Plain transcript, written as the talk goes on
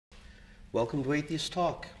Welcome to Atheists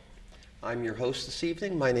Talk. I'm your host this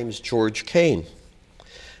evening. My name is George Kane.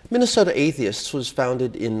 Minnesota Atheists was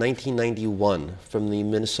founded in 1991 from the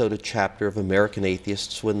Minnesota chapter of American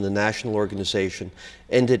Atheists when the national organization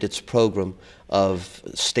ended its program of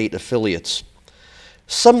state affiliates.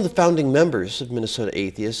 Some of the founding members of Minnesota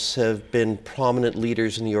Atheists have been prominent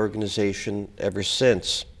leaders in the organization ever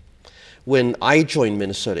since. When I joined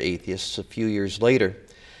Minnesota Atheists a few years later,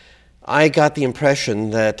 I got the impression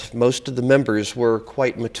that most of the members were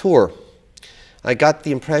quite mature. I got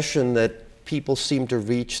the impression that people seemed to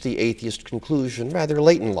reach the atheist conclusion rather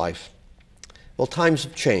late in life. Well, times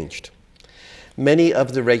have changed. Many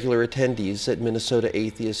of the regular attendees at Minnesota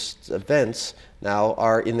Atheists events now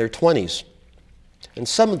are in their 20s, and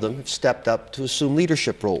some of them have stepped up to assume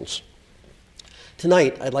leadership roles.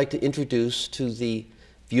 Tonight, I'd like to introduce to the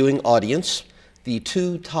viewing audience the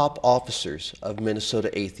two top officers of Minnesota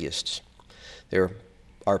Atheists. They're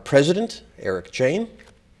our president, Jayne,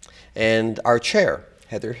 and our chair,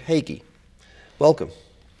 Hegi. Welcome.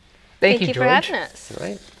 Thank you for having us. All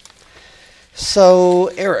right. So,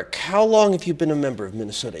 Eric, how long have you been a member of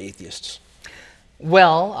Minnesota Atheists?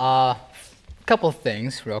 Well, a couple of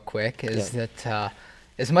things real quick is that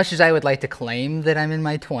as much as I would like to claim that I'm in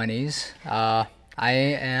my 20s, I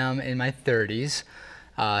am in my 30s.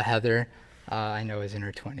 Heather, I know, is in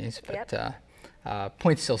her 20s, but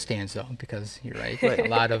point still stands, though, because you're right. A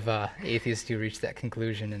lot of atheists do reach that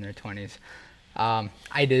conclusion in their 20s.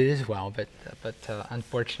 I did as well, but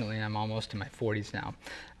unfortunately, I'm almost in my 40s now.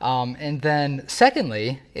 And then,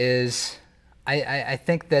 secondly, is I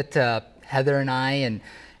think that Heather and I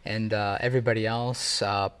and everybody else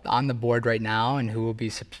on the board right now, and who will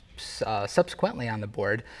be subsequently on the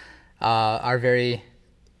board, are very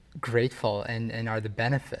grateful and are the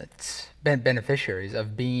beneficiaries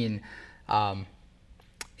of being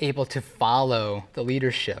able to follow the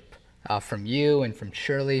leadership from you and from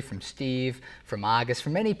Shirley, from Steve, from August,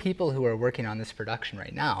 from many people who are working on this production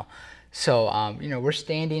right now. So, you know, we're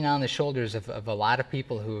standing on the shoulders of a lot of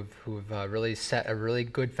people who've really set a really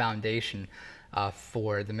good foundation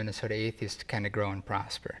for the Minnesota Atheists to kind of grow and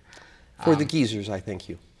prosper. For the geezers, I thank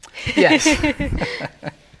you. Yes.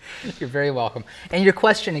 You're very welcome. And your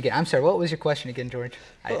question again, I'm sorry, what was your question again, George?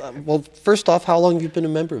 Well, first off, how long have you been a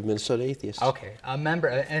member of Minnesota Atheists? Okay, a member,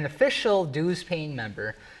 an official dues-paying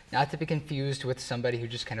member, not to be confused with somebody who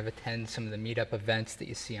just kind of attends some of the meetup events that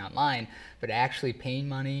you see online, but actually paying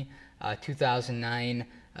money. 2009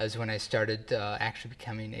 is when I started actually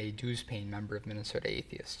becoming a dues-paying member of Minnesota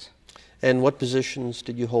Atheists. And what positions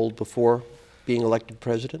did you hold before being elected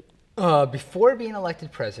president? Before being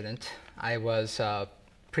elected president, I was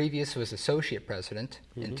previous was associate president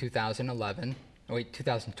in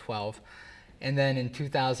 2012, and then in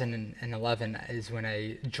 2011 is when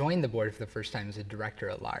I joined the board for the first time as a director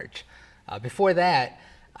at large. Before that,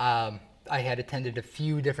 I had attended a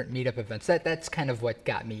few different meetup events. That's kind of what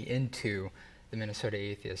got me into the Minnesota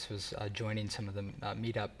Atheists, was joining some of the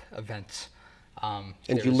meetup events.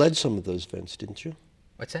 And you led some of those events, didn't you?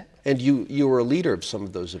 What's that? And you were a leader of some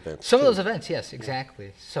of those events. Some of those events, yes,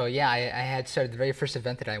 exactly. So yeah, I had started, the very first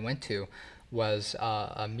event that I went to was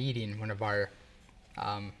a meeting, one of our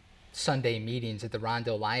Sunday meetings at the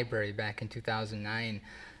Rondo Library back in 2009.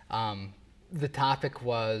 The topic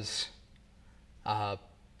was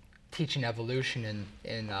teaching evolution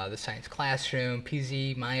in the science classroom.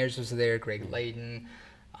 P.Z. Myers was there, Greg Layden,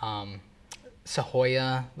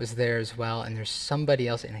 Sahoya was there as well, and there's somebody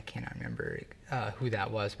else, and I cannot remember who that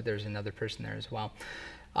was, but there's another person there as well.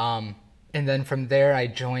 And then from there, I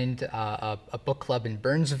joined a book club in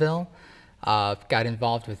Burnsville, got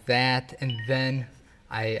involved with that, and then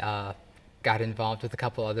I got involved with a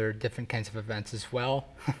couple other different kinds of events as well.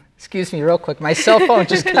 Excuse me real quick, my cell phone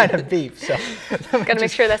just kind of beeped, so. Gotta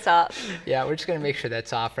make sure that's off. Yeah, we're just gonna make sure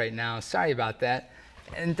that's off right now. Sorry about that.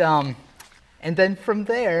 And then from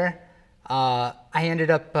there, I ended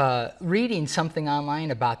up reading something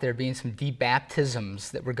online about there being some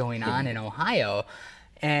debaptisms that were going on in Ohio,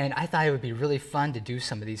 and I thought it would be really fun to do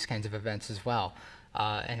some of these kinds of events as well.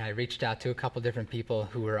 And I reached out to a couple different people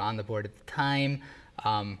who were on the board at the time,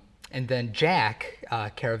 and then Jack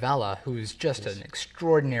Caravella, who's just an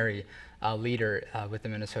extraordinary leader with the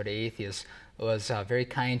Minnesota Atheists, was very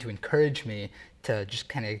kind to encourage me to just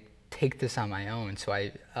kind of take this on my own. So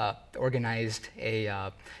I organized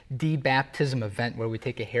a debaptism event where we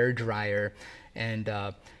take a hairdryer and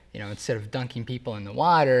you know, instead of dunking people in the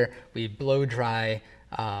water, we blow dry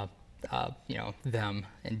you know, them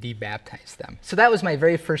and debaptize them. So that was my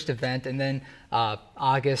very first event, and then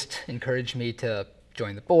August encouraged me to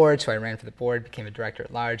joined the board, so I ran for the board, became a director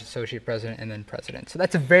at large, associate president, and then president. So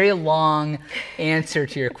that's a very long answer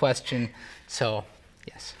to your question. So,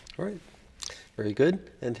 yes. All right. Very good.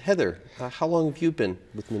 And Heather, how long have you been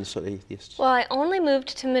with Minnesota Atheists? Well, I only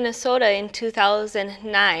moved to Minnesota in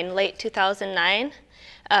 2009, late 2009,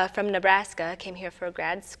 from Nebraska. I came here for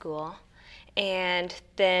grad school. And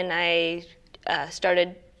then I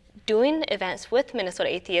started doing events with Minnesota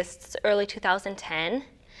Atheists early 2010.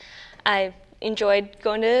 I enjoyed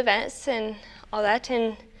going to events and all that,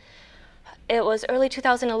 and it was early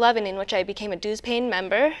 2011 in which I became a dues-paying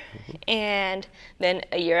member, and then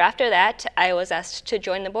a year after that, I was asked to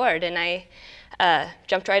join the board, and I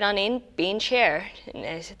jumped right on in being chair.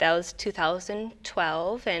 And that was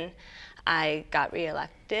 2012, and I got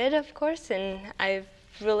reelected, of course, and I've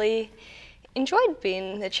really enjoyed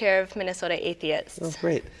being the chair of Minnesota Atheists. Oh,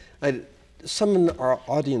 great. Some in our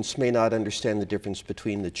audience may not understand the difference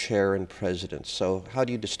between the chair and president. So how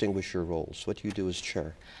do you distinguish your roles? What do you do as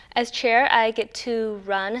chair? As chair, I get to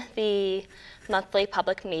run the monthly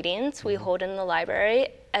public meetings we hold in the library,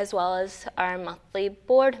 as well as our monthly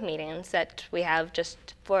board meetings that we have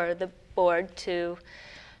just for the board to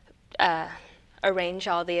arrange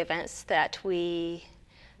all the events that we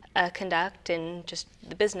conduct and just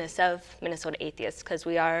the business of Minnesota Atheists, because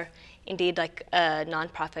we are indeed like a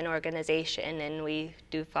nonprofit organization, and we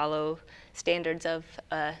do follow standards of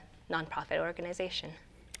a nonprofit organization.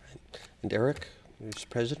 And Eric, as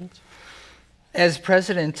president? As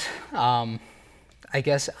president, I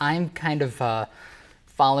guess I'm kind of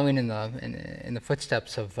following in the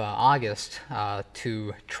footsteps of August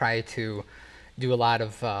to try to do a lot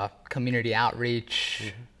of community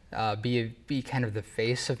outreach, be kind of the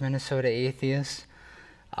face of Minnesota Atheists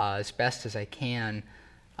as best as I can,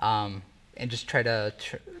 and just try to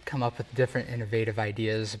come up with different innovative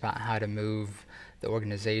ideas about how to move the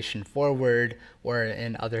organization forward or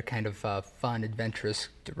in other kind of fun, adventurous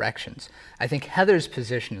directions. I think Heather's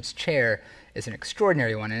position as chair is an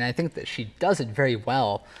extraordinary one, and I think that she does it very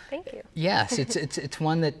well. Thank you. Yes, it's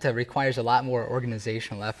one that requires a lot more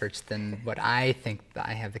organizational efforts than what I think that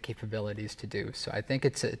I have the capabilities to do. So I think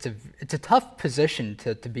it's a tough position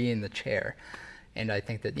to be in the chair, and I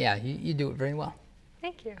think that, yeah, you do it very well.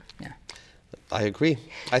 Thank you. Yeah. I agree.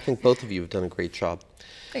 I think both of you have done a great job.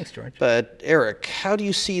 Thanks, George. But Eric, how do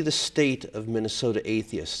you see the state of Minnesota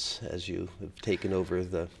Atheists as you have taken over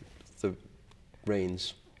the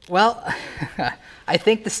reins? Well, I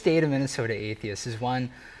think the state of Minnesota Atheists is one.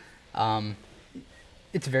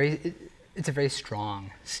 It's a very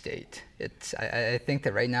strong state. I think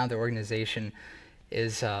that right now the organization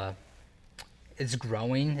is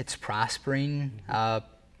growing. It's prospering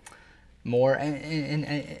more,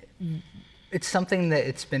 and it's something that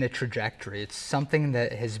it's been a trajectory. It's something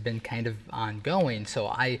that has been kind of ongoing. So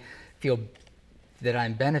I feel that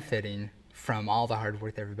I'm benefiting from all the hard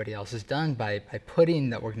work that everybody else has done by putting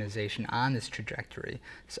the organization on this trajectory,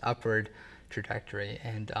 this upward trajectory.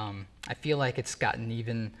 And I feel like it's gotten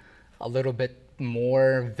even a little bit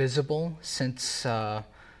more visible since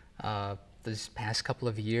this past couple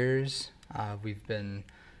of years. We've been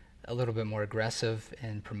a little bit more aggressive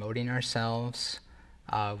in promoting ourselves.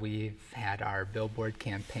 We've had our billboard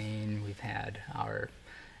campaign, we've had our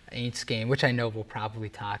Aints game, which I know we'll probably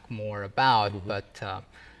talk more about, but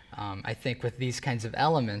I think with these kinds of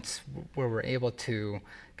elements where we're able to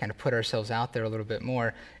kind of put ourselves out there a little bit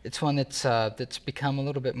more, it's one that's become a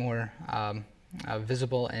little bit more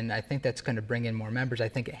visible, and I think that's going to bring in more members. I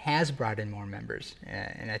think it has brought in more members,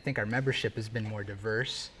 and I think our membership has been more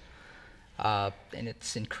diverse, and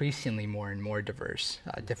it's increasingly more and more diverse,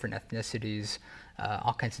 different ethnicities,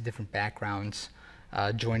 all kinds of different backgrounds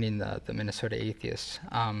joining the Minnesota Atheists.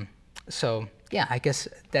 So yeah, I guess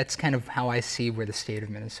that's kind of how I see where the state of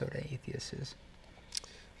Minnesota Atheists is.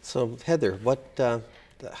 So Heather,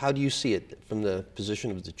 how do you see it from the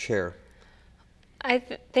position of the chair? I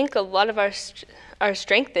think a lot of our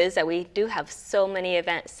strength is that we do have so many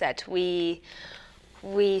events that we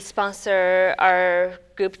sponsor our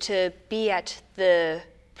group to be at the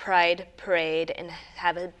Pride Parade and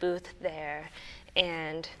have a booth there,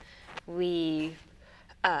 and we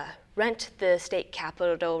rent the state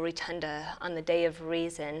capitol rotunda on the Day of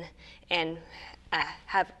Reason and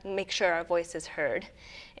make sure our voice is heard.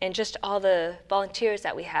 And just all the volunteers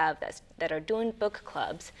that we have that are doing book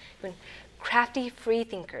clubs, doing crafty free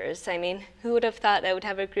thinkers. I mean, who would have thought that would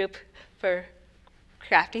have a group for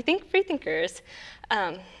crafty free thinkers?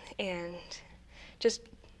 And just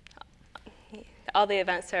all the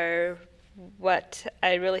events are what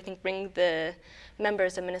I really think bring the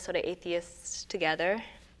members of Minnesota Atheists together.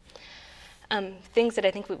 Things that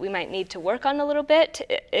I think we might need to work on a little bit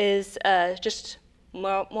is just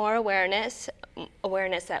more awareness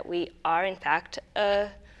that we are in fact a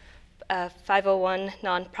 501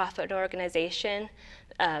 nonprofit organization,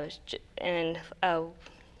 and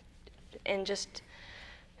just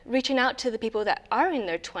reaching out to the people that are in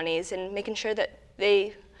their 20s and making sure that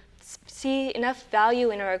they see enough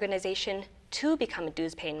value in our organization to become a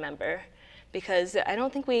dues-paying member, because I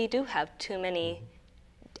don't think we do have too many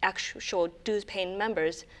actual dues-paying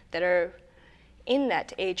members that are in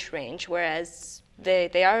that age range, whereas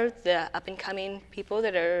they are the up-and-coming people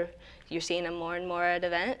that you're seeing them more and more at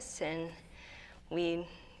events, and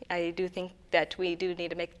I do think that we do need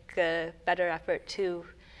to make a better effort to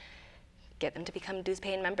get them to become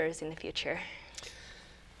dues-paying members in the future.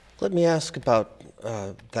 Let me ask about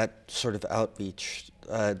that sort of outreach.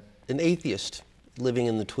 An atheist living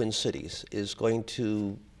in the Twin Cities is going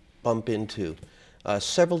to bump into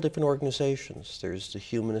several different organizations. There's the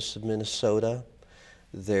Humanists of Minnesota.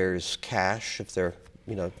 There's CASH, if they're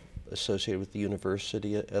associated with the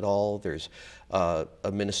university at all. There's a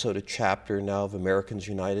Minnesota chapter now of Americans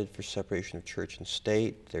United for Separation of Church and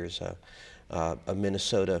State. There's a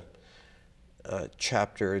Minnesota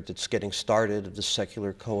chapter that's getting started of the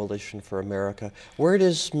Secular Coalition for America. Where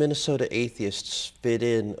does Minnesota Atheists fit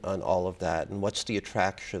in on all of that, and what's the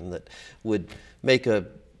attraction that would make a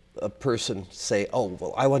person say, oh,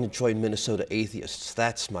 well, I want to join Minnesota Atheists,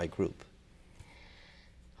 that's my group?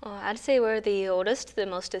 Well, I'd say we're the oldest, the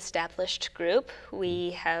most established group.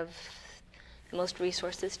 We have the most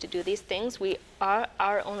resources to do these things. We are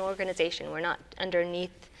our own organization. We're not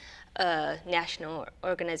underneath a national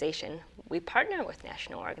organization. We partner with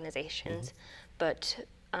national organizations, but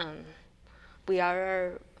we are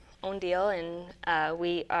our own deal, and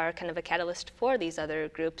we are kind of a catalyst for these other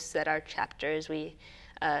groups that are chapters. We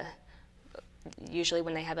usually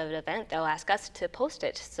when they have an event, they'll ask us to post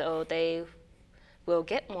it, so they will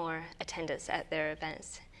get more attendance at their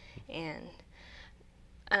events. And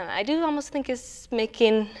I do almost think it's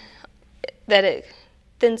making that it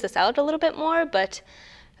thins us out a little bit more, but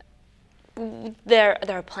there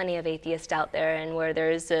are plenty of atheists out there, and where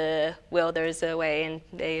there's a will, there's a way, and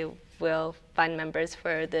they will find members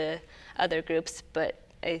for the other groups. But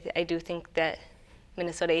I do think that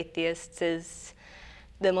Minnesota Atheists is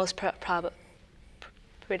the most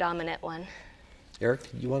predominant one. Eric,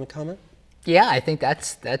 you want to comment? Yeah, I think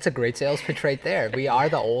that's a great sales pitch right there. We are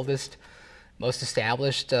the oldest, most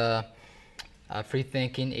established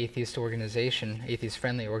free-thinking atheist organization,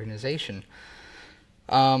 atheist-friendly organization.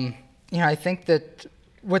 I think that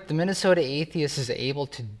what the Minnesota Atheists is able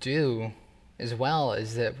to do as well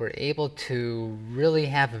is that we're able to really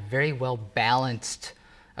have a very well-balanced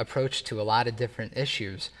approach to a lot of different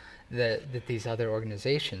issues that these other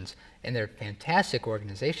organizations, and they're fantastic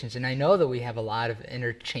organizations. And I know that we have a lot of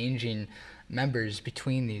interchanging members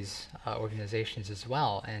between these organizations as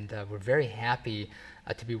well, and we're very happy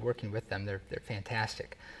to be working with them. They're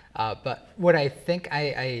fantastic. But what I think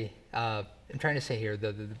I'm trying to say here,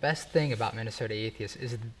 the best thing about Minnesota Atheists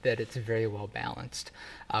is that it's very well balanced.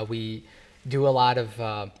 We do a lot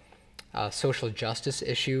of social justice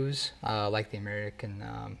issues, like the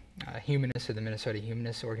American Humanists or the Minnesota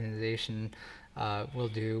Humanists organization will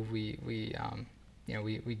do.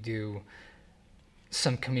 We do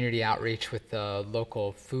some community outreach with the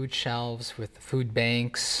local food shelves, with the food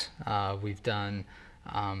banks. We've done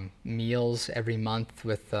meals every month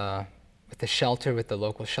with the shelter, with the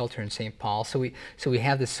local shelter in St. Paul. So we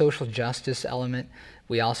have the social justice element.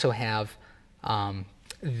 We also have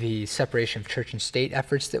the separation of church and state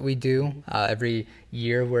efforts that we do. Every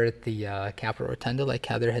year we're at the Capitol Rotunda, like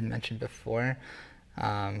Heather had mentioned before,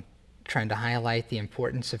 trying to highlight the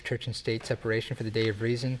importance of church and state separation for the Day of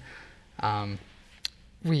Reason.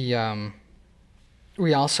 We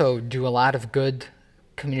also do a lot of good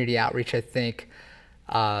community outreach, I think,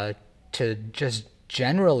 to just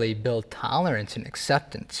generally build tolerance and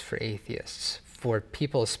acceptance for atheists, for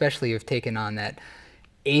people especially who've taken on that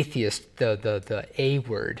atheist, the A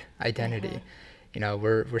word identity. Mm-hmm.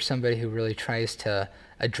 We're somebody who really tries to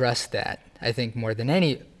address that. I think more than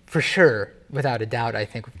any, for sure, without a doubt, I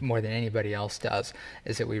think more than anybody else does,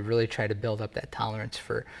 is that we really try to build up that tolerance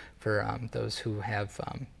for those who have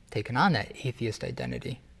taken on that atheist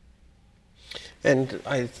identity. And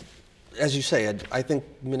as you say, I think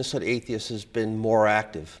Minnesota Atheists has been more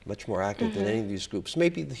active, much more active mm-hmm. than any of these groups.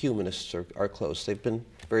 Maybe the Humanists are close. They've been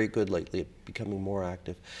very good lately at becoming more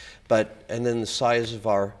active. And then the size of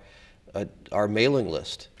our mailing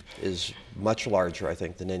list is much larger, I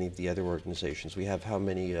think, than any of the other organizations. We have how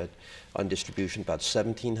many on distribution? About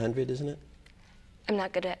 1,700, isn't it? I'm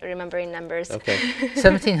not good at remembering numbers. Okay.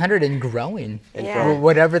 1,700 and growing. Yeah. Or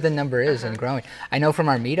whatever the number is and growing. I know from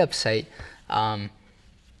our meetup site,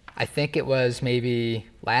 I think it was maybe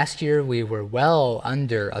last year we were well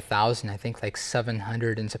under 1,000. I think like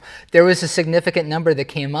 700 and so. There was a significant number that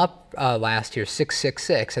came up last year,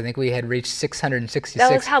 666. I think we had reached 666.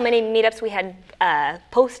 That was how many meetups we had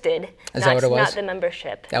posted. Is that what it was? Not the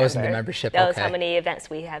membership. That wasn't the membership. That okay. was how many events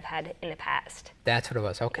we have had in the past. That's what it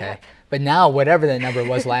was. Okay. Yeah. But now, whatever that number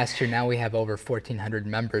was last year, now we have over 1,400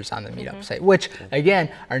 members on the meetup site, which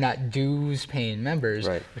again are not dues-paying members.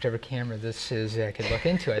 Right. Whichever camera this is, I could look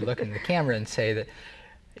into. I'd look in the camera and say that,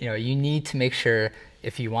 you know, you need to make sure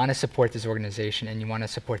if you want to support this organization and you want to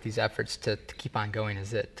support these efforts to keep on going,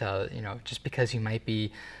 is that you know, just because you might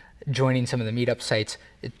be joining some of the meetup sites,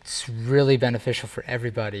 it's really beneficial for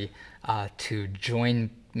everybody to join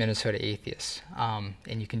Minnesota Atheists.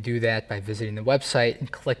 And you can do that by visiting the website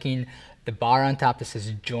and clicking the bar on top that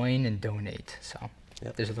says join and donate. So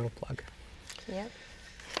there's a little plug. Yep.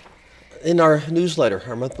 In our newsletter,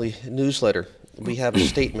 our monthly newsletter, we have a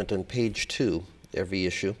statement on page 2, every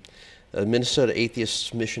issue, a Minnesota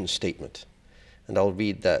Atheists mission statement. And I'll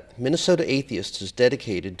read that. Minnesota Atheists is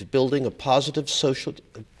dedicated to building a positive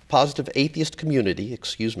atheist community,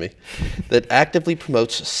 that actively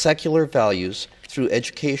promotes secular values through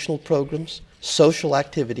educational programs, social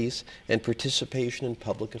activities, and participation in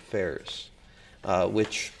public affairs,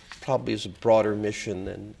 which probably is a broader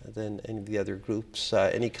mission than any of the other groups.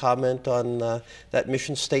 Any comment on that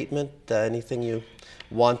mission statement? Anything you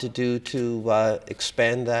want to do to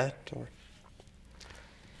expand that? Or?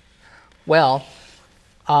 Well,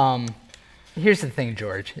 here's the thing,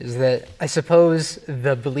 George, is that I suppose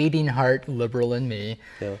the bleeding heart liberal in me,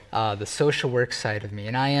 the social work side of me,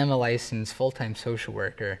 and I am a licensed full-time social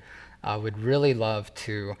worker, would really love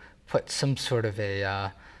to put some sort of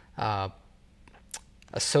a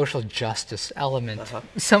social justice element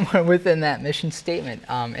somewhere within that mission statement.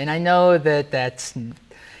 And I know that that's,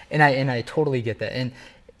 and I totally get that. And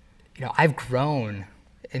you know, I've grown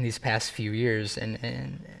in these past few years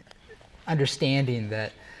and understanding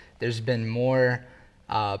that there's been more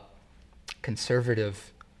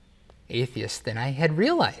conservative atheists than I had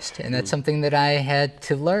realized, and that's something that I had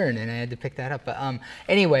to learn, and I had to pick that up. But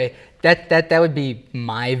anyway, that would be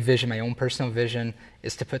my vision, my own personal vision,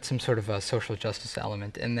 is to put some sort of a social justice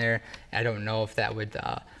element in there. I don't know if that would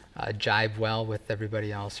jibe well with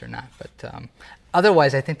everybody else or not, but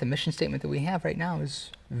otherwise, I think the mission statement that we have right now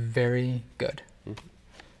is very good.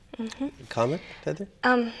 Comment, Heather?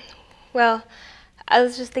 Well, I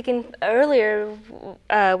was just thinking earlier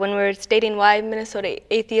when we were stating why Minnesota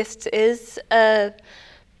Atheists is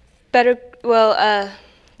better,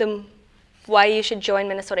 why you should join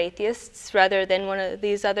Minnesota Atheists rather than one of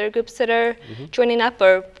these other groups that are joining up,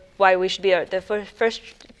 or why we should be the first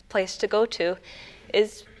place to go to,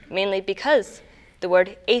 is mainly because the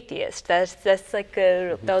word atheist. That's like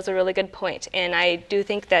that was a really good point, and I do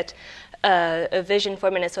think that a vision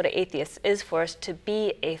for Minnesota Atheists is for us to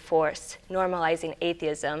be a force normalizing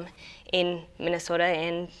atheism in Minnesota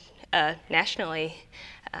and nationally,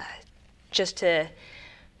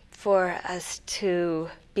 for us to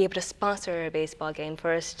be able to sponsor a baseball game,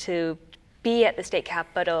 for us to be at the state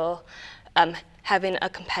capitol, having a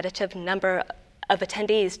competitive number of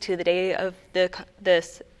attendees to the day of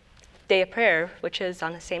this day of prayer, which is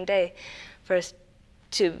on the same day, for us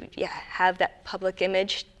to have that public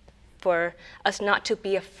image, for us not to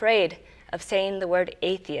be afraid of saying the word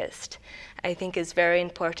atheist, I think is very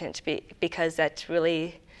important because that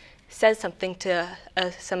really says something to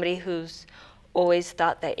somebody who's always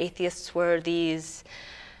thought that atheists were these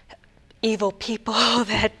evil people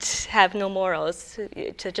that have no morals,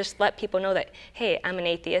 to just let people know that, hey, I'm an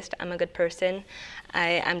atheist, I'm a good person,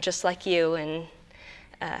 I'm just like you, and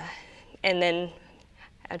then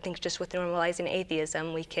I think just with normalizing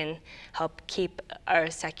atheism, we can help keep our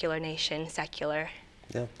secular nation secular.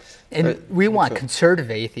 Yeah, and we want conservative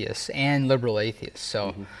atheists and liberal atheists.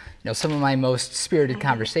 So, you know, some of my most spirited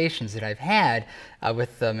conversations that I've had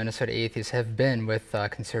with Minnesota Atheists have been with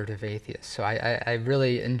conservative atheists. So I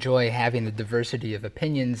really enjoy having the diversity of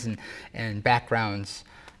opinions and backgrounds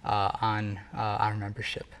on our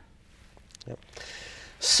membership. Yep.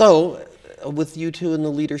 So, with you two in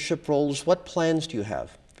the leadership roles, what plans do you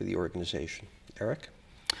have for the organization? Eric?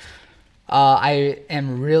 I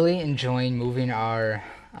am really enjoying moving our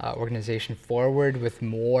organization forward with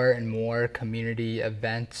more and more community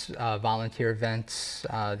events, volunteer events,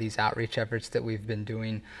 these outreach efforts that we've been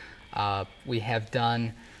doing. We have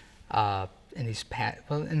done, in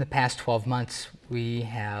the past 12 months, we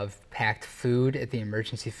have packed food at the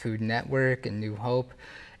Emergency Food Network in New Hope,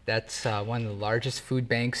 That's one of the largest food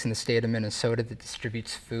banks in the state of Minnesota that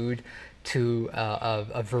distributes food to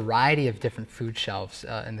a variety of different food shelves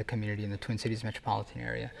in the community in the Twin Cities metropolitan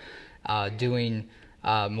area, doing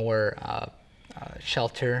more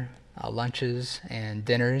shelter lunches and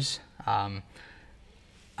dinners,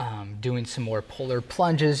 doing some more polar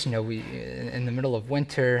plunges. You know, in the middle of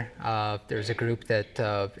winter, there's a group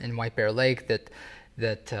that in White Bear Lake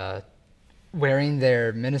that wearing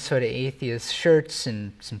their Minnesota Atheists shirts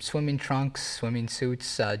and some swimming trunks, swimming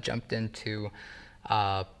suits, jumped into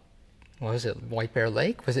what was it? White Bear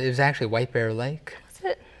Lake? It was actually White Bear Lake.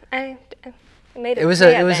 Was it? I made it. It was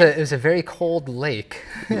a very cold lake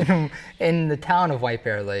in the town of White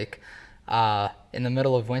Bear Lake. In the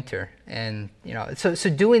middle of winter, and you know, so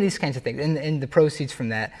doing these kinds of things, and the proceeds from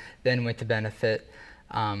that then went to benefit.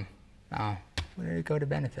 Where did it go to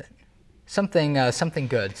benefit? Something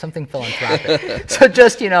good, something philanthropic. So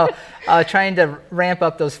just, you know, trying to ramp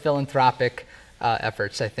up those philanthropic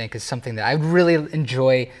efforts, I think, is something that I really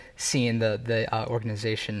enjoy seeing the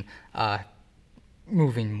organization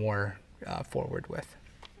moving more forward with.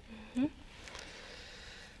 Mm-hmm.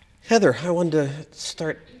 Heather, I wanted to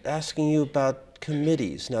start asking you about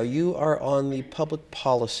committees. Now, you are on the Public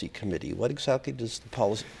Policy Committee. What exactly does the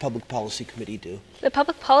Public Policy Committee do? The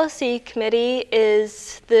Public Policy Committee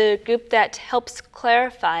is the group that helps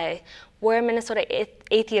clarify where Minnesota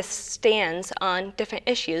Atheists stands on different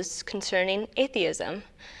issues concerning atheism.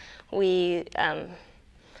 We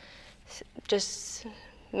just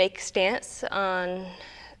make stance on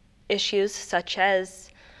issues such as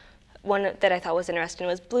one that I thought was interesting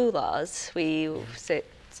was blue laws. We say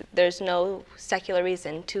there's no secular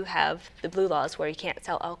reason to have the blue laws where you can't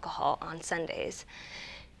sell alcohol on Sundays.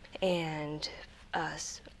 And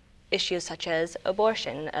issues such as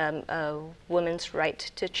abortion, a woman's right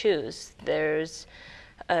to choose. There's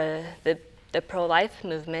the pro-life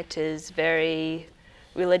movement is very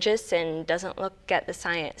religious and doesn't look at the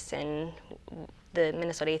science, and the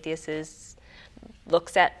Minnesota Atheists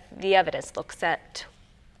looks at the evidence, looks at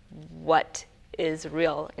what is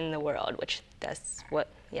real in the world, which that's what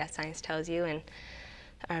science tells you. And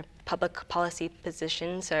our public policy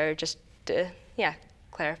positions are just to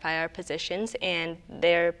clarify our positions and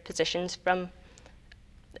their positions from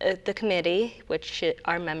the committee, which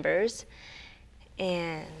are members.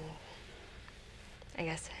 And I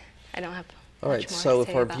guess I don't have all right, much more so to if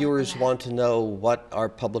say our about viewers that. want to know what our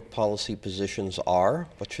public policy positions are,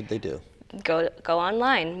 what should they do? Go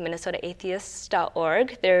online,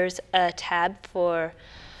 minnesotaAtheists.org. There's a tab for,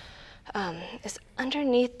 it's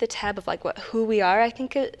underneath the tab of like who we are, I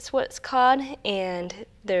think it's what it's called, and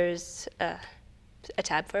there's a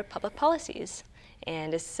tab for public policies.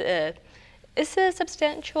 And it's a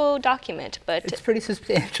substantial document, but It's pretty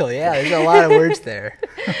substantial, yeah. There's a lot of words there.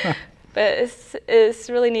 but it's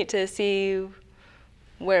really neat to see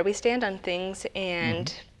where we stand on things,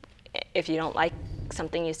 and if you don't like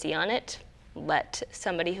something you see on it, let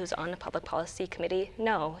somebody who's on the public policy committee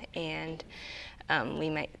know, and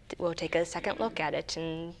we'll take a second look at it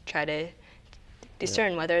and try to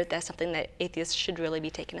discern whether that's something that atheists should really be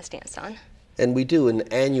taking a stance on. And we do an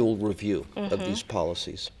annual review of these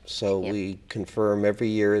policies. So we confirm every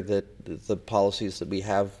year that the policies that we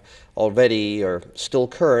have already are still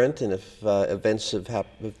current, and if events have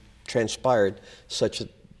transpired such that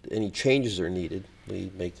any changes are needed, we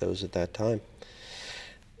make those at that time.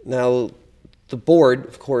 Now, the board,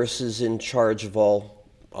 of course, is in charge of all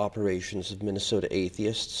operations of Minnesota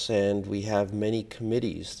Atheists, and we have many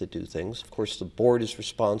committees that do things. Of course, the board is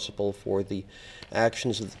responsible for the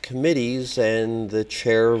actions of the committees, and the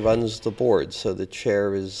chair runs the board. So the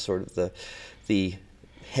chair is sort of the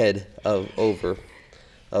head of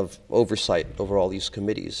oversight over all these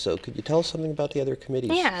committees. So could you tell us something about the other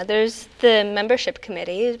committees? Yeah, there's the membership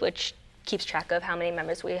committee, which keeps track of how many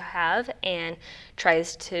members we have and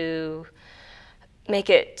tries to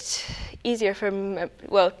make it easier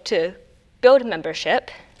to build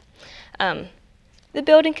membership. The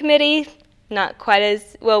building committee, not quite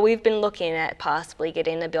as well. We've been looking at possibly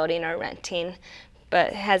getting a building or renting, but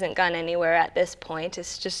it hasn't gone anywhere at this point.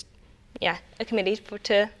 It's just, a committee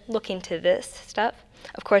to look into this stuff.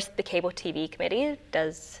 Of course, the cable TV committee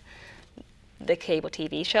does the cable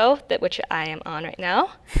TV show, which I am on right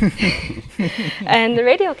now, and the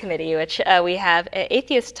radio committee, which we have an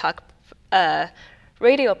Atheists Talk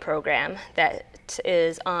radio program that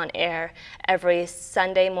is on air every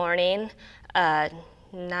Sunday morning, 9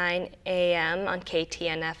 a.m. on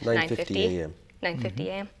KTNF 950 a.m. 9:50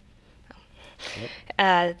 a.m.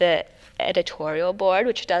 The editorial board,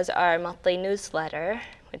 which does our monthly newsletter,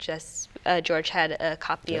 which George had a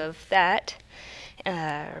copy of that.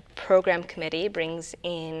 Program committee brings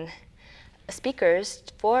in speakers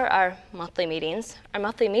for our monthly meetings. Our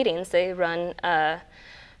monthly meetings, they run on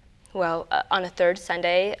a third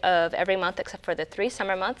Sunday of every month except for the 3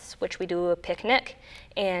 summer months, which we do a picnic,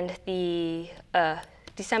 and the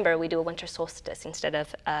December we do a winter solstice instead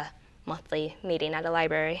of a monthly meeting at a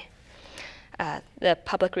library. The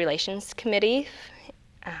Public Relations Committee,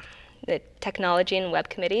 the Technology and Web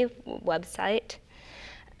Committee, website,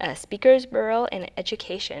 Speakers Bureau, and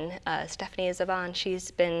Education. Stephanie Zavon,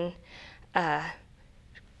 she's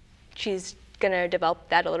going to develop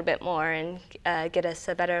that a little bit more and get us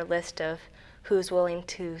a better list of who's willing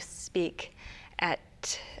to speak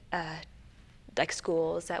at like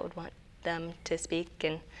schools that would want them to speak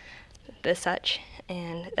and the such.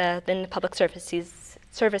 And then the Public Services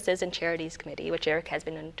and Charities Committee, which Eric has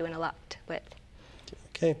been doing a lot with.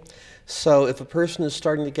 Okay, so if a person is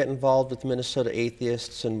starting to get involved with Minnesota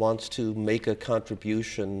Atheists and wants to make a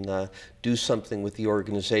contribution, do something with the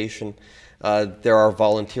organization, there are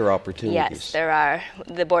volunteer opportunities. Yes, there are.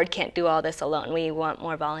 The board can't do all this alone. We want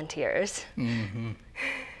more volunteers. Mm-hmm.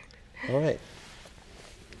 All right.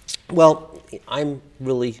 Well, I'm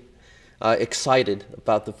really excited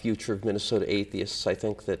about the future of Minnesota Atheists. I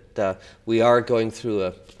think that we are going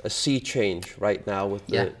through a sea change right now with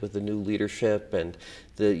the new leadership, and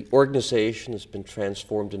the organization has been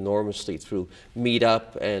transformed enormously through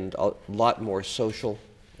Meetup and a lot more social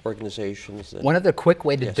organizations. One other quick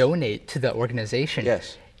way to donate to the organization.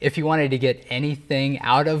 Yes. If you wanted to get anything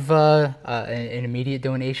out of an immediate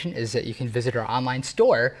donation, is that you can visit our online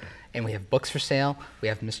store, and we have books for sale. We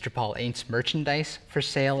have Mr. Paul Aints merchandise for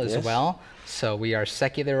sale as well. So we are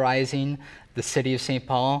secularizing the city of St.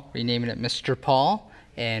 Paul, renaming it Mr. Paul,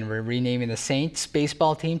 and we're renaming the Saints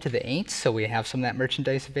baseball team to the Aints, so we have some of that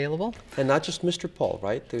merchandise available. And not just Mr. Paul,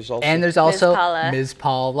 right? There's also Ms.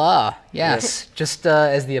 Paula. Yes, just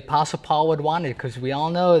as the Apostle Paul would want it, because we all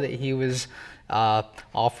know that he was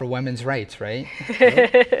all for women's rights, right?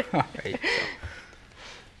 All right.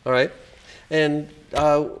 All right. And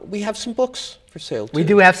we have some books for sale, too. We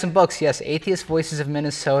do have some books, yes. Atheist Voices of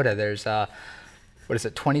Minnesota. There's,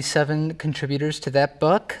 27 contributors to that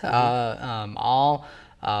book, all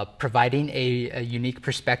providing a unique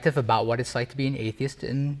perspective about what it's like to be an atheist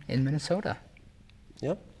in Minnesota.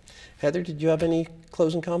 Yep. Heather, did you have any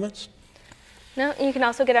closing comments? No, you can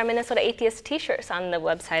also get our Minnesota Atheist t-shirts on the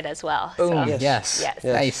website as well. Boom, so, yes.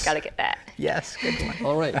 Nice. Got to get that. Yes, good one.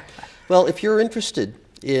 All right. Well, if you're interested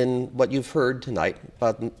in what you've heard tonight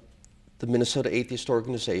about the Minnesota Atheist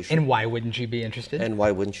Organization. And why wouldn't you be interested? And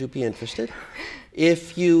why wouldn't you be interested?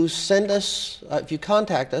 If you send us, if you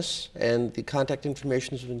contact us, and the contact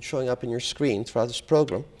information has been showing up in your screen throughout this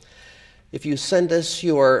program, if you send us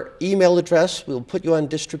your email address, we'll put you on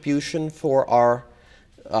distribution for our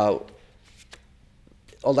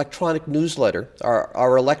electronic newsletter,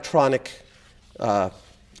 our electronic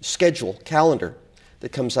schedule, calendar that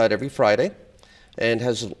comes out every Friday and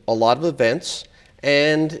has a lot of events.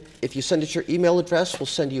 And if you send us your email address, we'll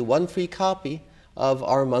send you one free copy of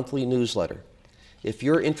our monthly newsletter. If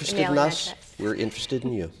you're interested in us, we're interested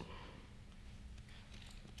in you.